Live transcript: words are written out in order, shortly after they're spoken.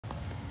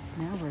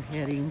Now we're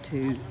heading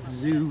to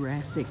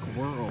Jurassic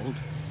World,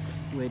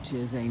 which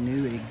is a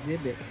new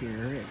exhibit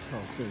here at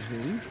Tulsa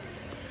Zoo.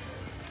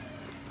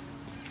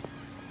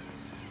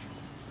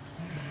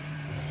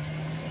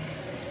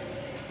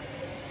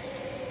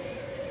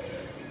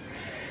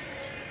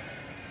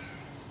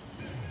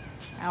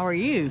 How are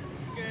you?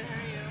 Good, how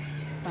are you?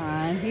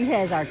 Fine. He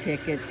has our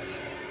tickets.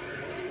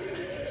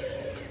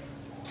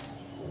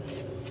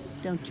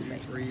 Don't you,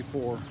 baby? 3,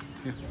 4.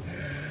 Yeah.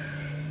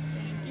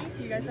 Thank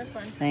you. You guys have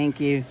fun. Thank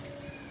you.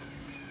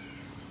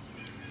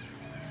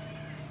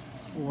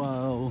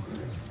 Whoa.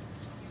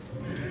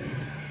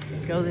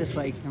 Go this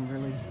way,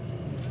 Kimberly.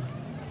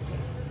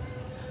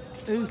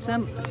 Ooh,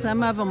 some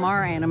of them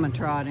are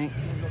animatronic.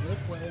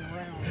 This way and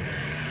around.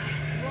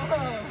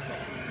 Whoa!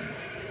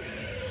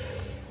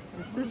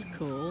 This is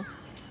cool.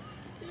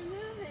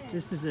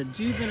 This is a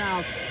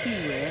juvenile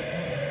T-Rex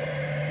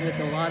with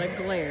a lot of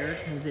glare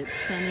because it's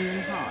sunny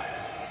and hot.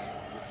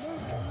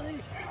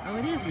 Oh,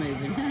 it is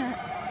moving.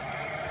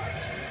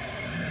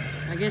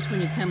 I guess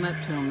when you come up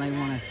to them, they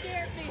want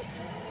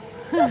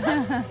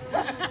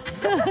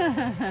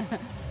to...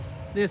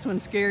 This one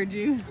scared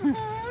you?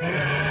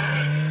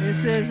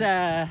 This is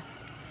what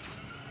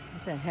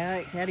the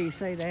heck? How do you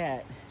say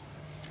that?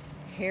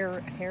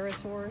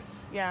 Herrerasaurus?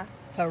 Yeah.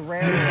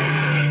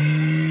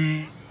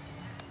 Herrerasaurus.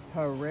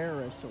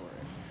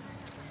 Herrerasaurus.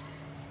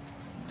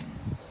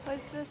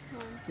 What's this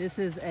one? This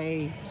is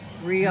a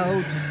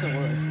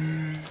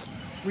Rheosaurus.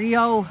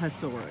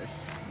 Rheosaurus.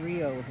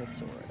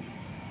 Rheosaurus.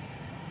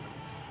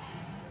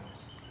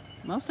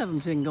 Most of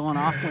them's been going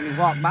off when he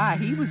walked by.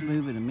 He was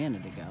moving a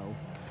minute ago.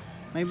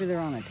 Maybe they're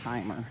on a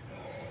timer.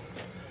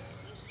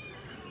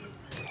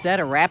 Is that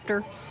a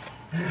raptor?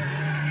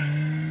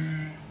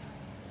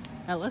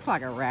 That looks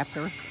like a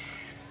raptor.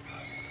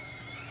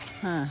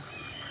 Huh.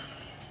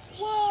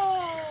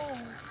 Whoa!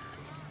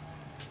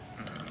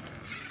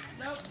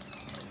 Nope.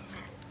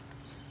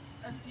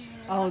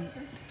 Oh,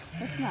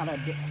 that's not a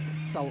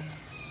so.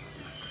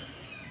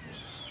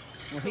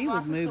 Well, he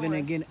was moving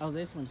again. Oh,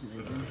 this one's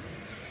moving.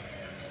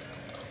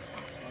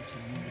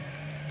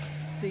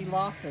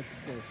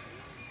 Coelophysis.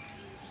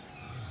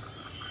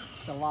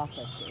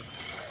 Coelophysis.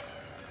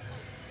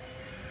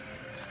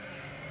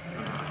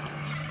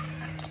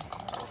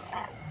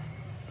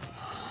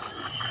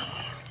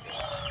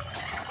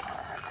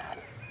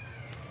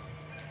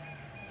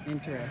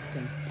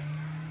 Interesting.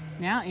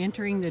 Now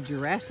entering the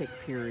Jurassic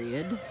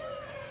period.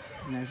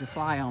 And there's a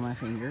fly on my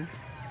finger.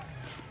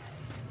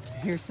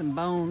 Here's some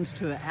bones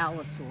to an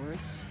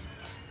Allosaurus,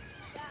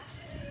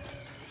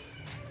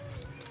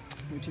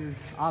 which are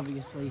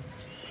obviously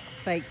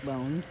fake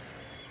bones.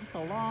 It's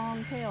a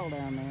long tail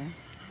down there.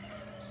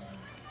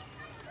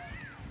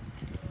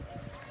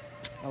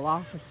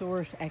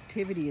 Dilophosaurus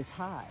activity is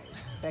high.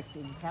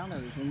 Expected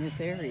encounters in this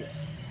area.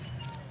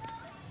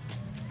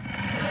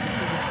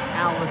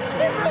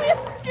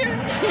 Allosaurus.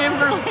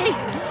 Kimberly!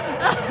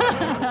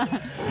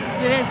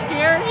 Did it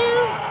scare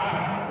you?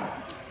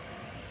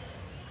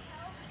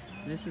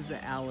 This is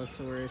the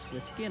Allosaurus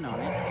with skin on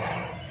it.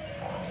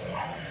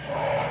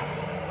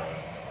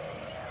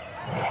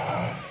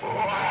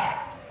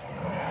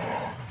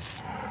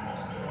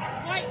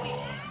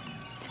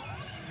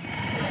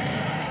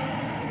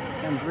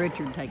 Comes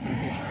Richard taking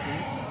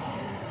pictures.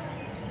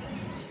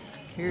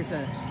 Here's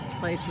a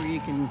place where you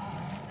can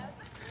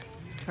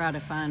try to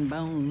find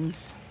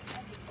bones.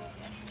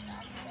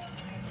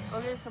 Oh,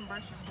 there's some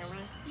brushes,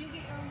 Kimberly.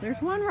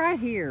 There's one right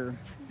here.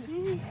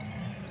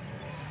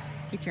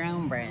 Get your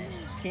own brush.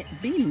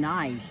 Be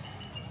nice.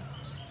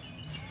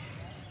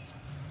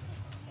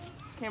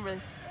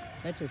 Kimberly.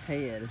 That's his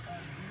head.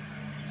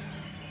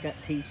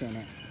 Got teeth in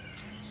it.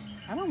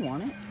 I don't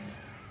want it.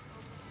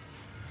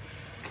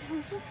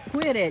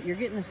 Quit it. You're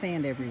getting the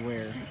sand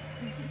everywhere.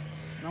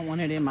 I don't want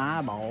it in my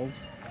eyeballs.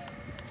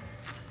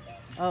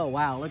 Oh,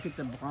 wow. Look at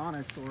the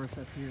brontosaurus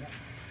up here.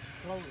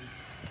 Slowly.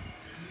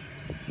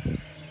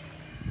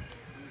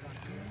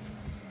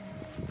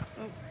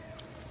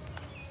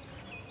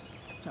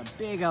 It's a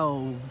big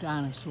old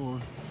dinosaur.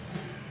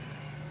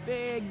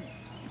 Big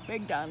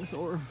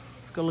dinosaur.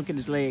 Let's go look at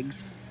his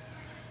legs.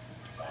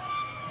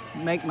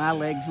 Make my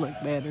legs look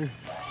better.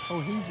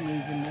 Oh, he's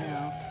moving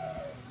now.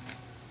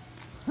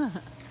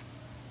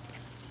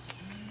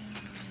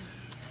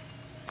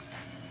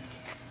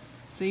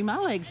 See, my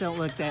legs don't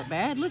look that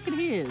bad. Look at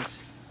his.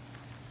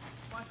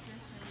 Watch this,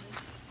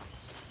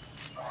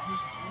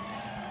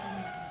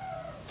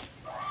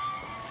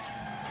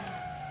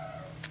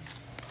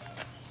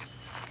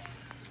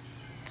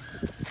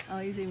 Oh,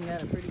 he's even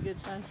got a pretty good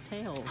sized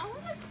tail. I want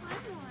to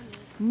climb on it.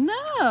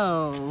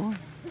 No,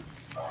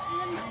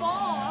 And then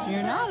fall.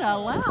 you're not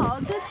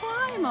allowed to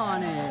climb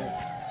on it.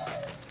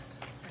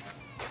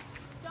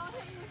 Don't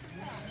hit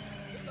me.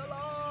 It's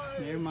alive.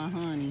 They're my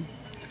honey.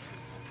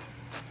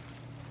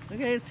 Look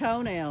at his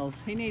toenails.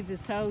 He needs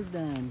his toes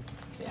done.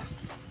 Yeah.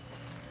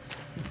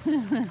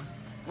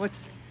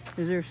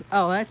 Is there?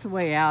 Oh, that's the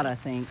way out, I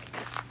think.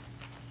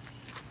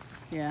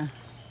 Yeah.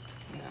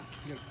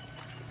 Yeah.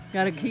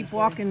 Got to keep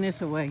walking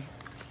this way.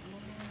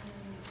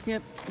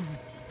 Yep.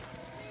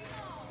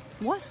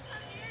 What?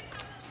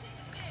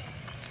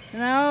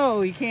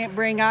 No, you can't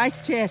bring ice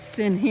chests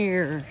in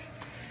here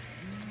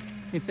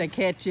if they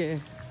catch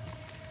you.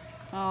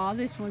 Oh,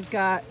 this one's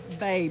got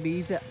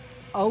babies.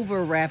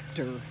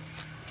 Oviraptor.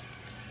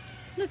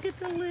 Look at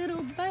the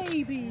little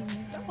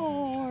babies.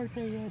 Oh, aren't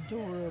they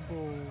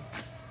adorable?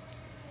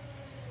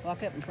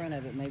 Walk up in front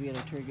of it. Maybe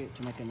it'll trigger it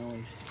to make a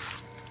noise.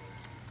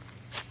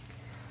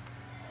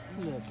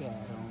 Look at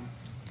them.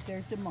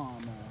 There's the mama.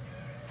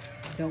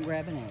 Don't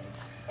grab an egg.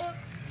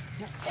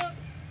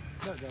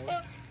 There it goes.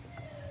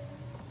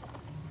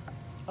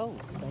 Oh,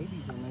 the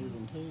babies are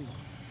moving too.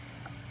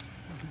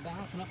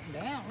 Bouncing up and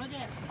down. Look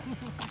at it.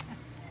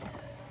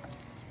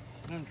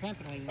 On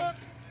trampoline.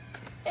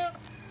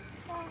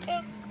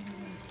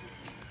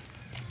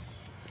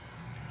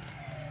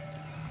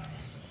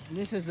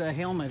 This is the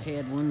helmet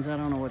head ones. I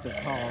don't know what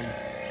they're called.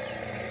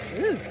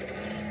 Ooh,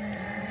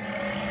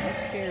 that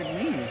scared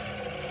me.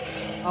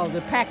 Oh,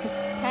 the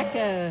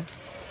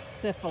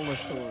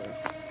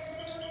Pachycephalosaurus.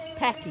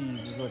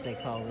 Pachyes is what they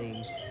call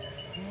these.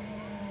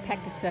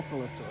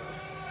 Pachycephalosaurus.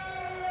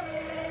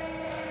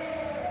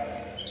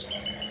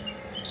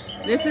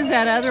 This is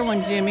that other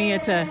one, Jimmy.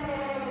 It's a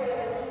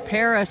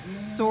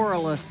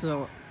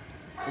Parasaurolophus,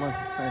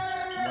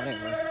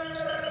 whatever.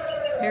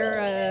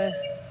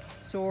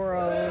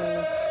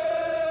 Parasaurolophus.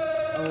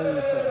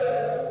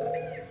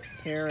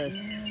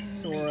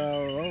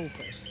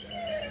 Parasaurolophus.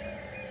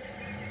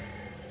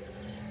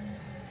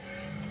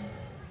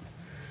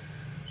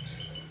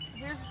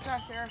 Here's a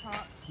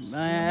triceratops.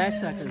 That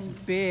sucker's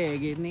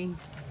big, isn't he?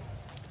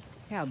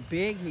 How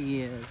big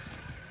he is.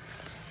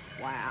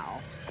 Wow.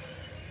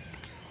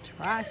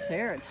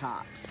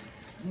 Triceratops.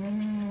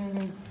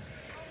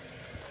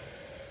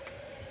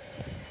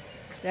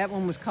 That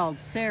one was called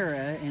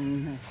Sarah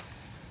in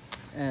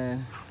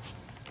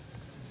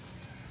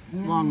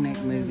Long Neck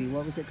movie.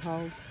 What was it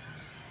called?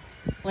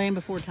 Land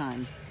Before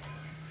Time.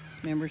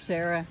 Remember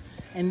Sarah?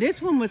 And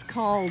this one was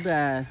called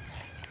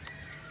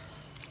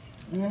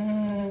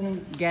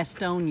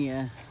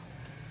Gastonia.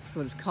 That's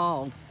what it's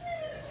called.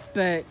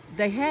 But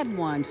they had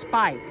one,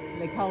 Spike.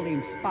 They called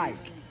him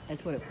Spike.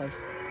 That's what it was.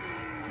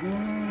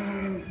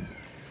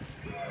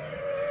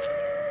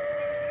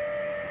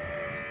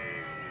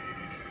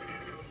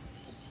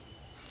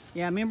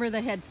 Yeah, I remember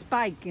they had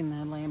Spike in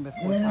the Land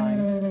Before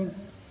Time.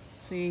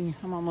 See,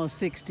 I'm almost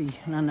 60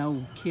 and I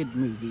know kid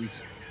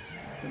movies.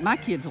 But my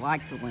kids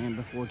liked the Land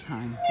Before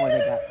Time before they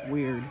got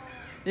weird.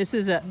 This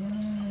is a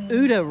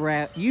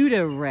Utahraptor.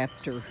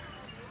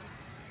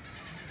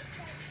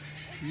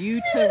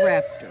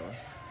 Utahraptor.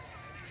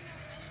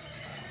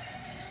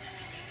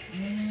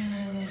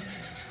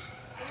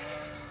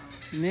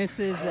 And this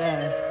is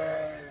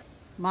a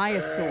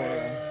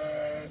Myosaur.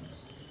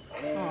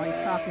 Oh,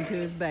 he's talking to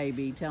his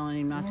baby, telling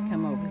him not to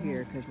come over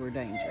here because we're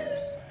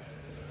dangerous.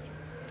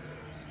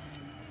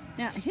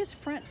 Now, his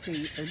front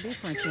feet are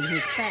different than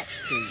his back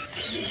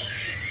feet.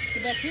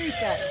 So back here he's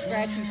got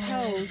scratchy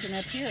toes, and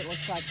up here it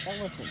looks like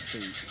elephant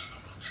feet.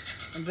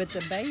 But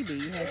the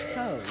baby has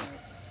toes.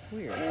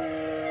 Weird.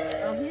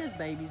 Oh, he has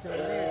babies over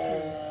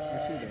there too. Or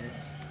she does.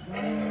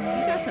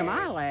 She's got some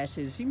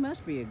eyelashes. She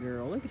must be a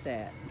girl. Look at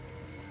that.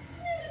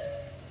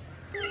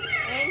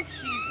 And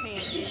she's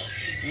pink.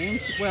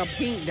 And well,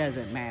 pink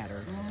doesn't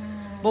matter.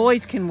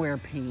 Boys can wear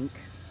pink.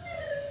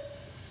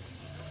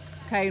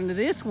 Okay, and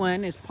this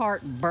one is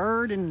part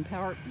bird and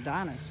part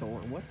dinosaur.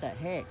 What the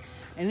heck?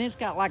 And it's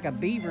got like a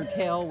beaver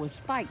tail with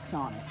spikes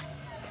on it.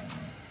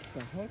 What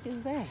the heck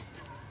is that?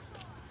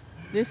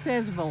 This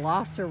says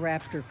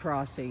Velociraptor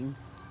crossing.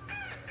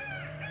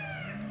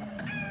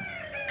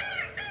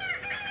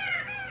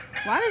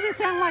 Why does it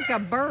sound like a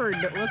bird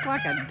but look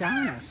like a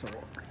dinosaur?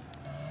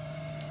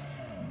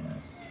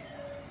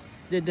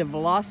 Did the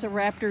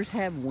Velociraptors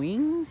have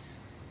wings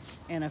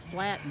and a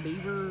flat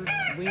beaver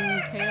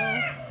wing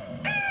tail?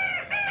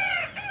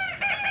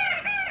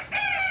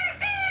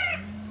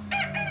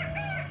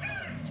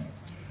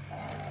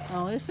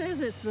 Oh, it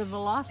says it's the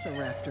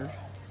Velociraptor.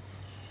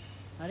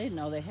 I didn't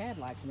know they had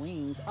like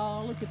wings.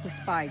 Oh, look at the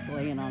spike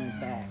laying on his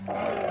back.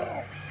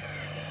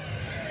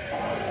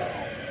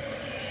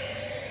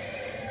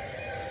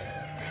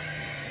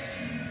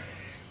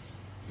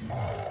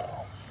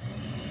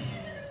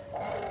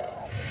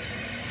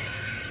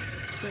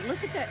 But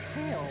look at that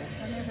tail.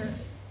 I never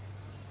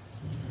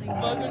seen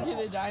that. Welcome to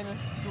the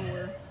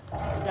dinosaur.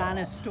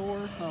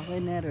 Dinosaur. Oh,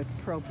 isn't that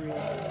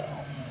appropriate?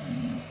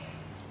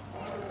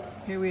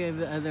 Here we have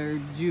the other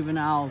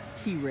juvenile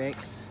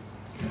T-Rex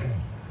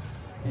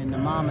and the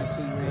mama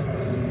T-Rex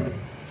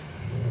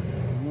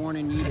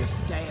warning you to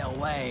stay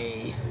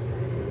away.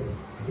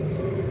 The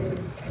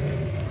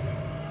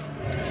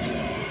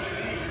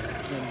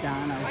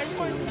dinosaur. I just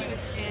want to see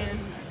what's in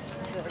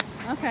this.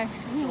 Okay,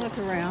 let me look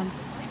around.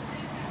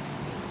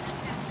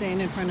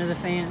 Stand in front of the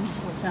fans.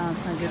 What sounds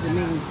so good to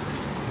me?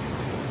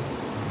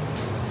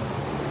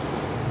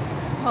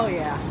 Oh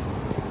yeah.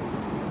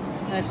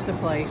 That's the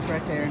place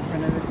right there in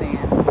front of the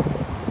fan.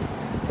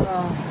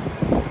 Oh.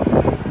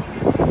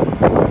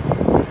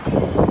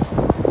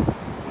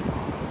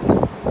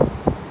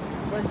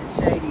 Was it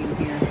shady in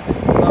here?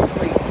 Most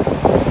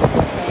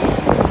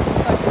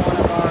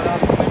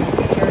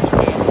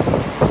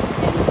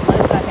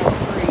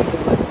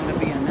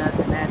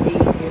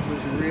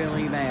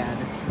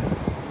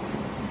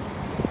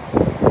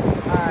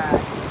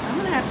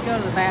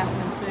to the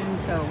bathroom soon,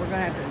 so we're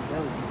gonna have to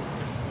go.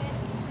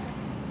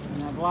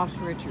 And I've lost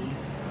Richard.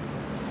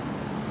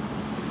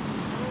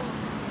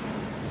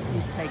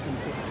 He's taking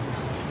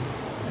pictures.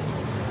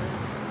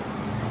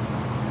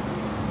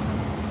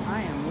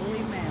 I am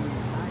woolly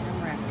mammoth. I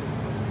am raptor.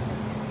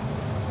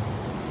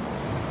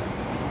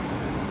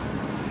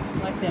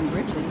 Like them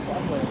britches, I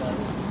wear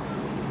those.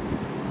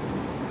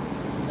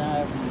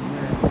 No,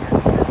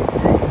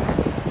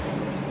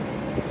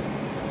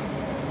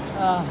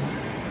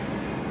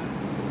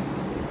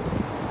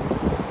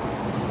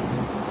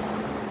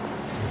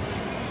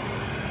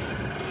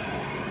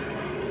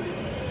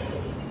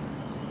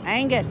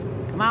 Angus,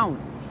 come on.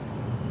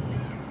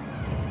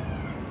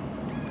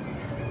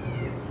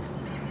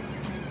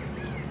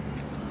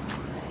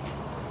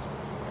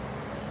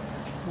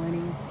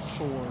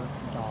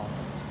 $24.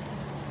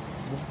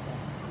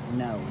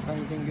 No.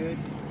 Anything good?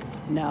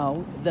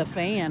 No, the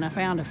fan. I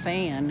found a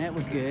fan. That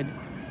was good.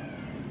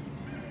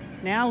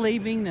 Now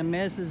leaving the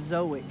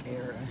Mesozoic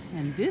era.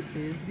 And this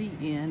is the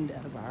end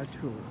of our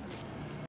tour.